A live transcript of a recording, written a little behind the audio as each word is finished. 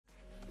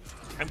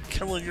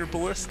killing your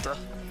ballista.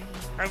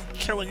 I'm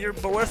killing your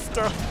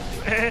ballista.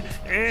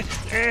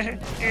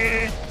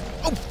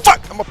 Oh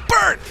fuck! I'm a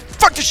bird!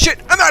 Fuck this shit!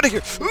 I'm out of here!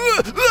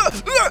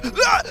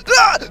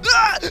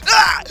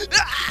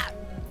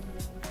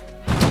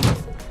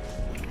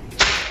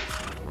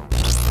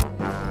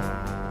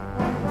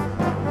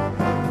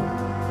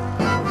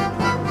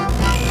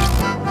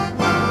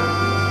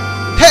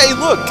 Hey,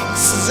 look!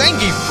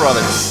 Zangief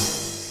Brothers!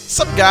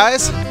 Sup,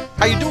 guys?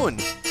 How you doing?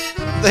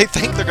 They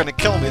think they're gonna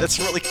kill me. That's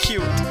really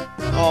cute.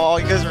 Oh,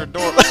 you guys are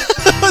adorable.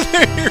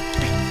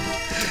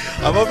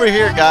 I'm over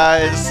here,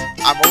 guys.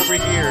 I'm over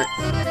here.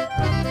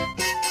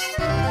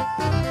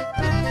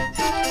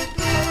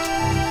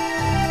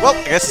 Well,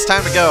 I guess it's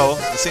time to go.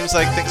 It seems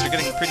like things are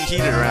getting pretty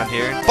heated around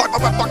here.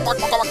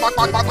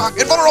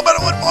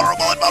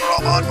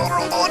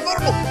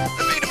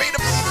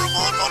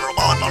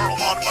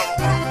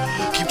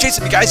 Keep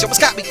chasing me, guys. You almost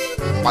got me.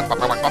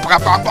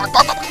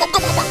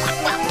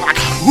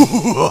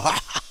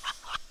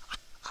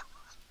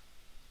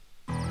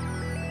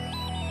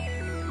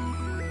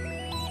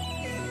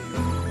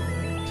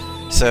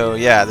 So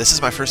yeah, this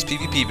is my first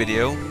PvP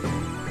video.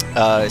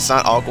 It's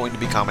not all going to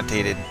be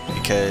commentated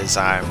because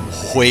I'm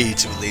way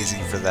too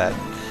lazy for that.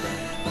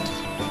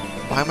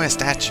 Why am I a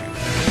statue?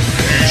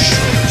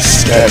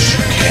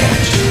 Statue cat.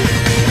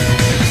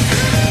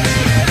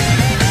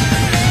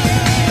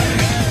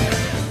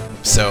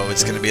 So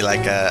it's gonna be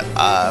like a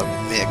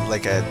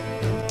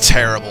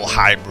terrible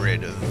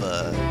hybrid of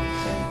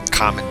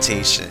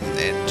commentation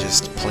and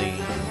just plain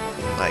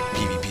like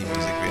PvP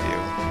music video.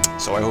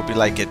 So I hope you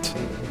like it.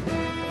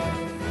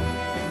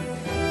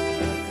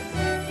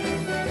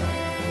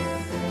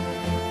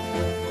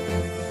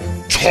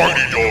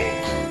 Tiny dog.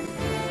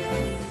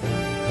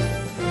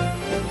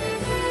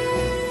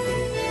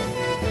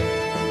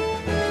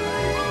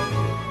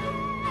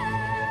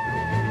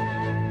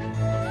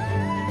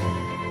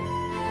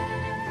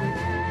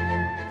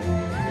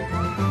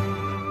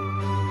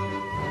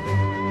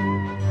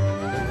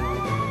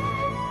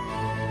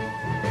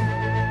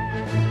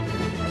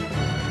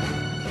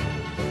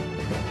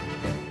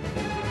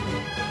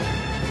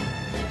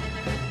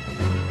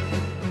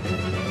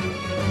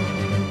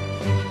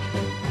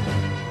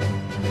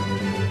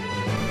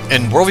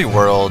 In World v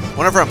World,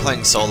 whenever I'm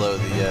playing solo,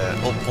 the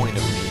whole point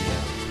of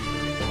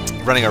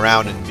me running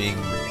around and being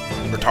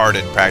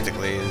retarded,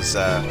 practically, is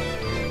I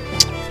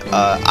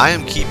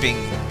am keeping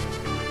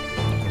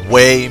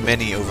way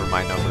many over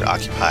my number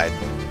occupied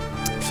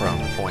from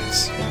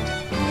points.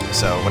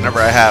 So whenever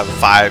I have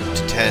 5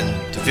 to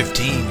 10 to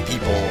 15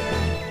 people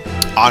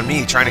on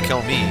me trying to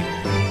kill me,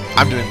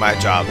 I'm doing my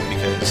job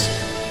because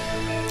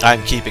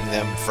I'm keeping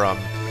them from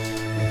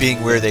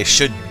being where they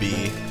should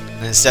be.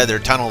 And instead they're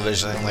tunnel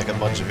visioning like a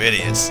bunch of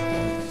idiots.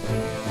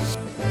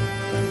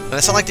 And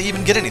it's not like they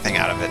even get anything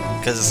out of it,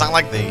 because it's not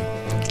like they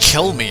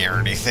kill me or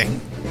anything.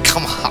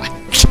 Come on.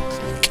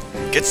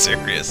 Get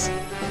serious.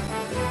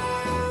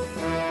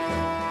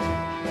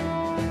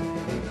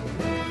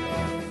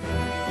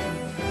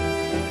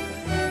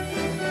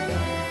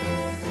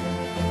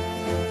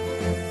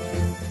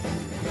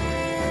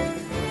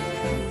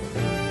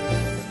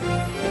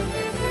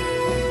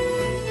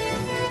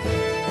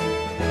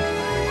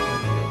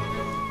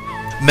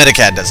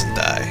 Medicat doesn't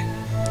die.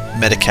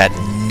 Medicat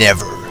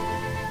never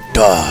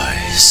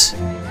dies.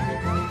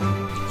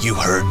 You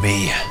heard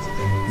me.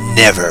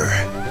 Never.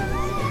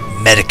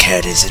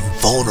 Medicat is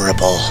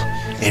invulnerable,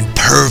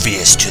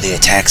 impervious to the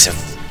attacks of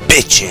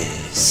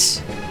bitches.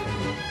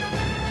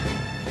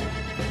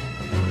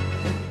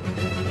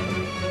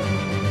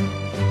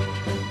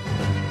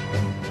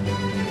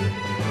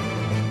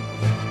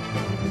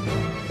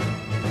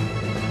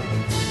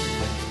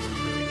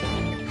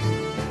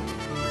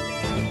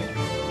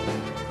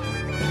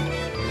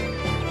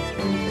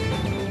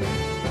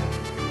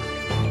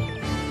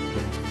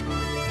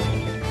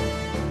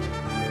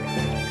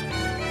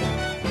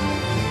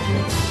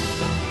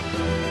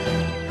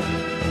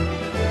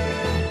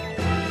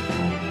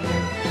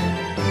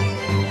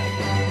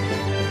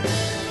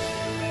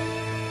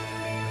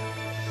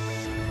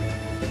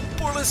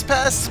 This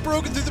pass is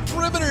broken through the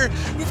perimeter.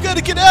 We've got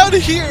to get out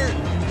of here.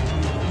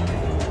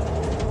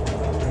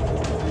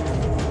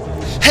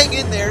 Hang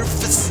in there,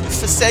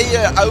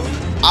 Fasaya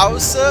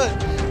Ausa.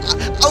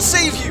 I'll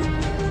save you.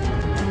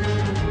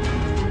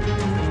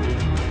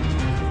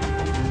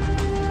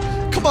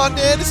 Come on,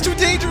 man. It's too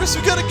dangerous.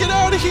 We gotta get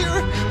out of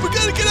here. We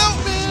gotta get out,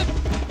 man.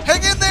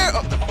 Hang in there.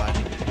 Oh, never mind.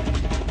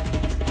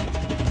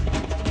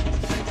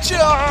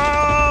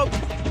 Jump.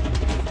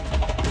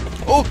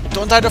 Oh,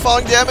 don't die to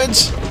falling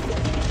damage.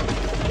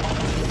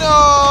 No!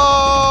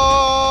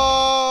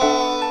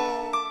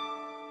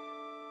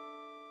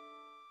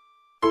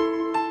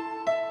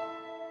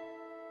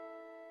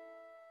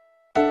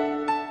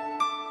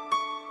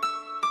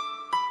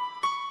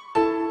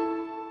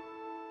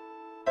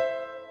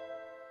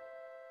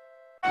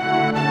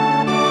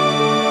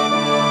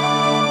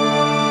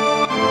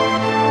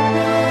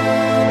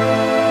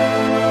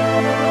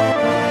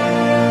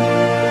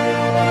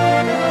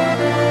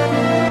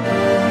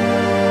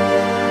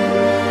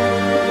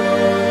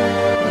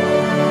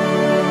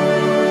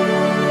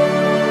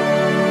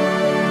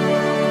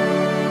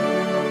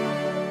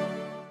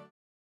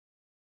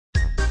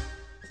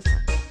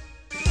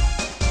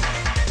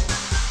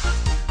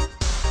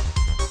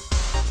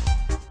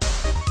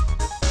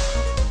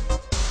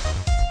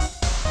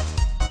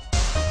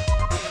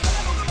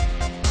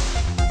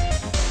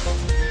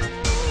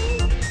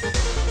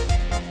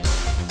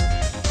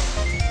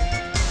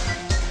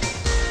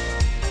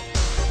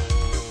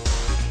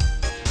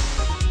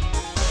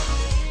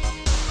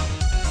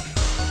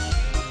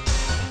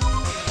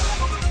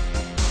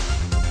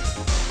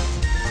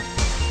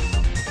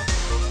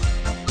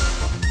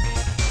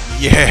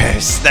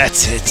 Yes,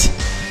 that's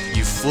it.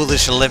 You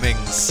foolish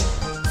lemmings.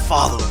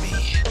 Follow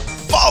me.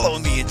 Follow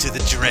me into the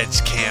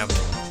Dredge camp.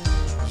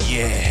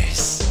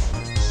 Yes.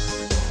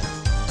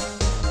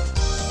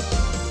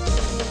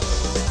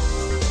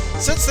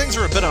 Since things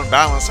are a bit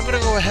unbalanced, I'm going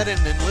to go ahead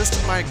and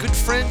enlist my good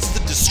friends, the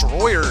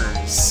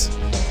Destroyers.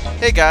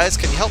 Hey guys,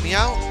 can you help me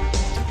out?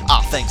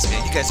 Ah, thanks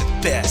man, you guys are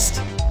the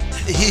best.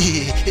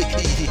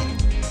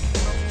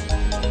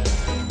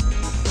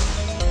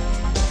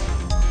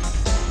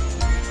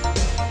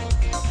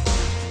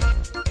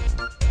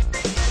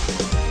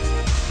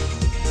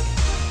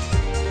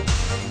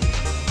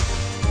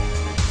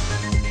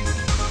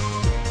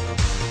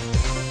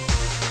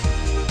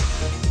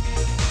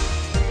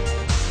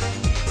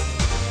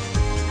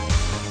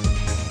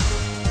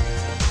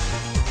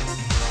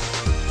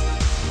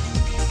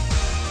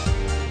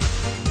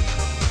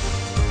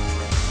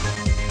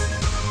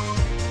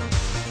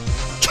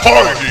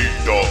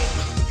 Tiny dog.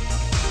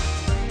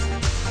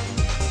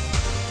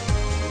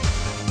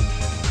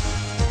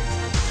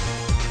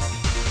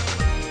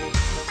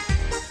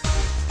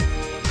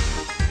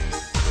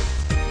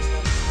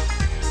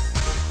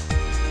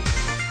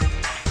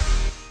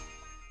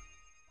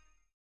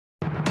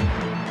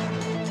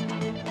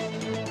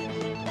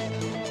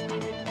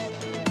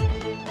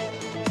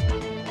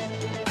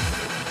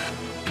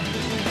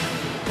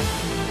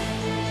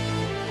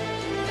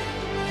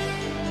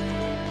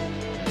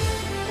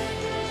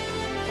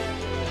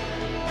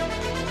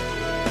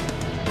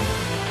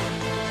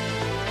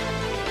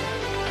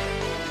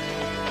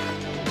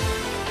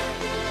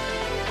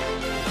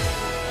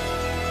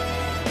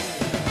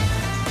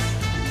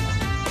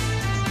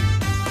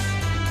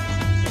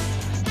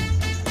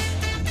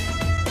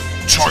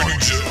 Tiny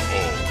Zero.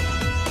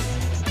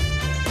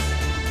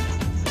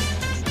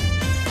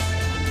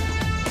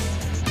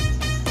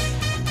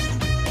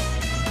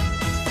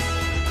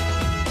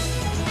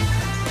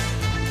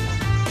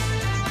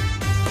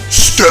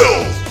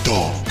 Stealth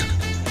Dog.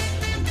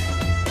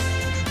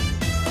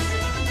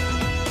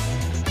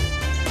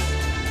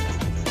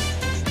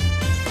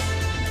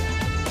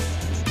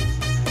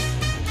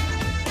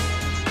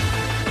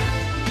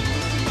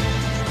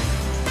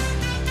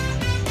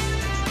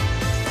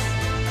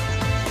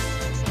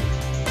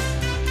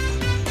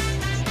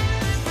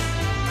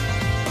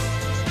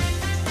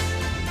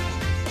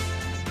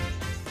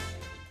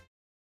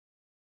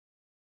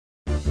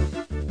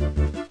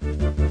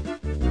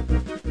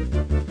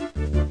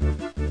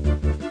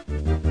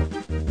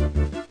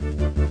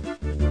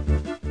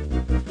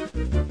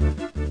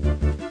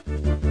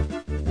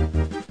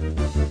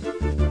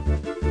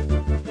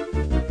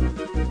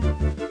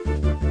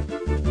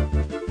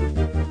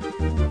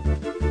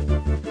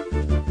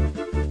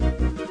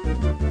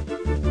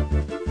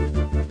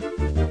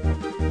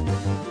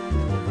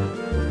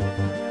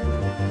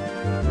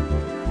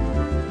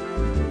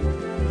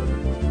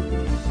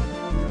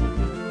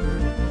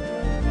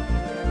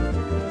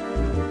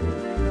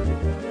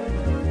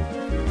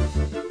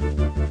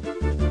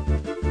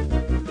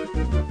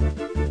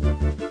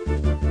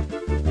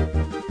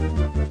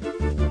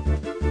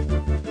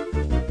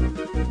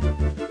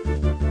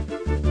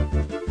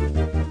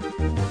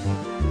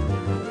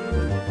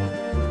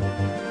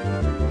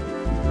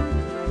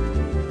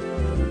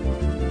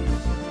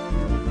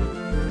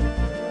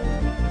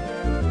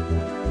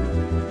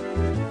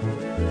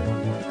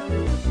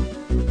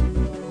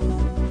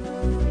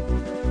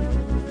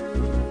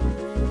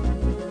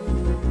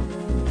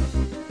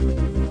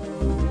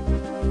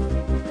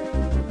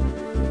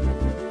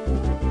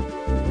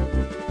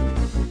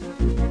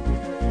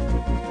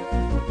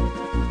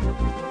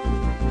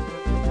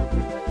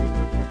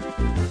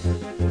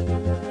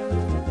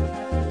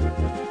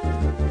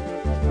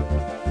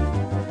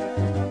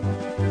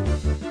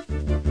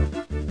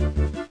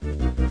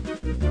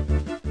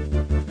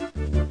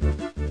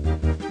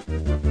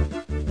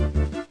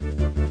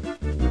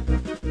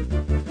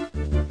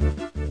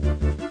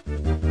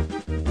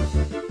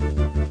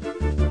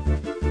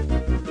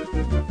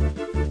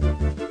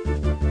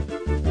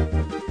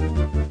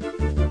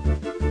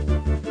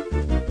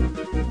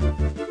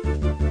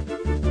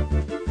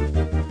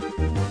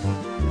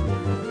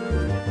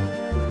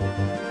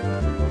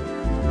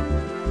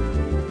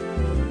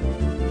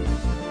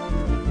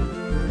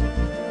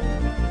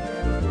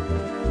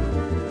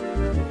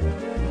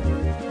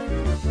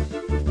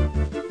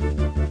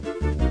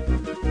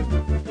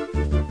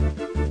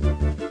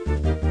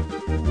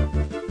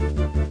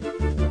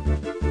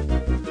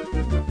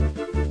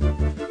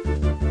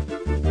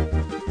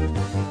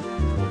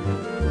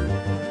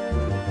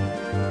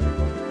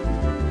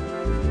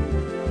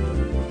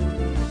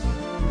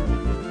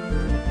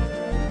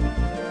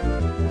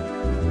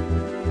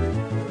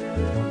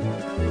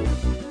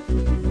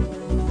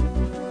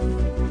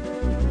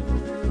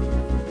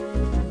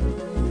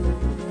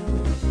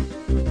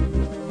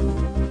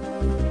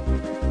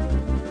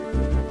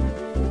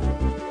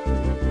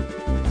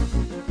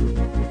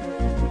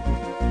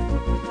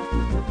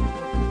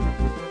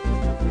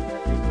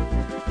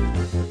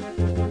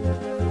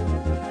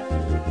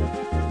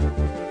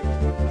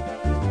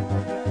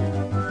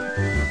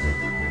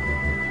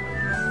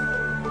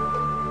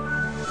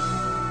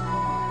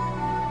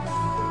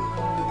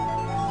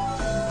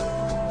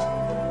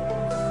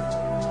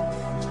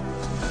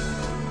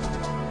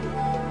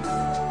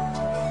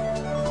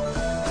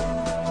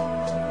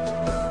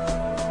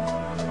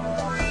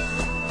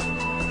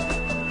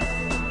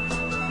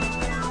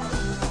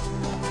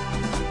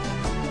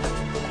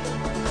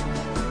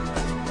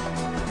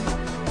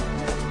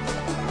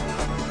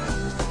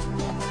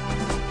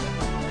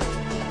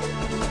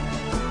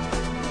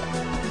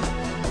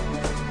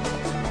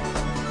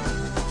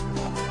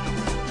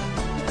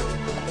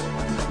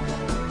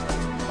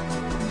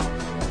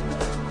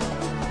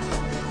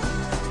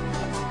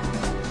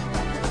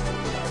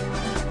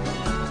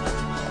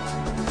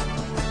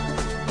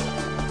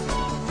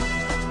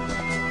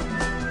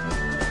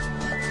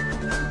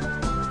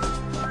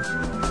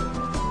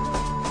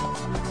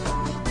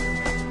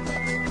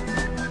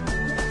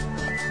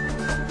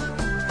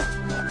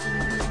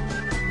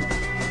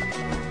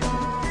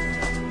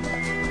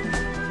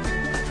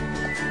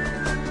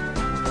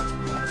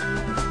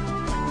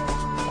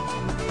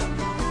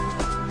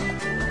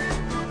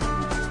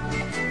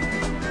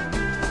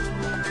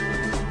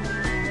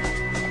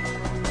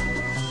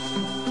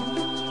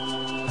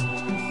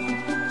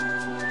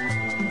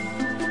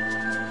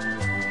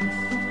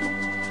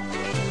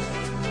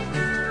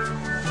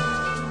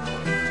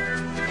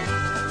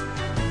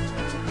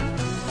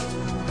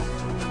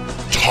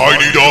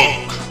 Tiny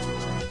dunk.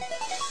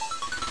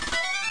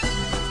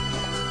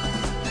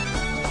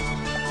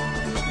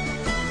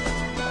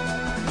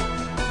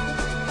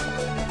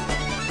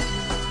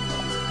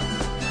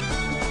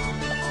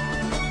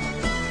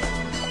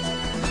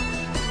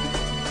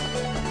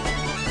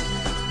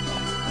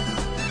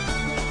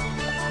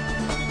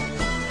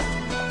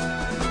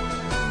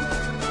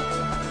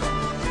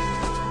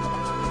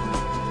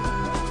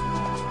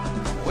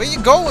 Where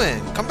you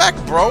going? Come back,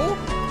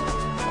 bro.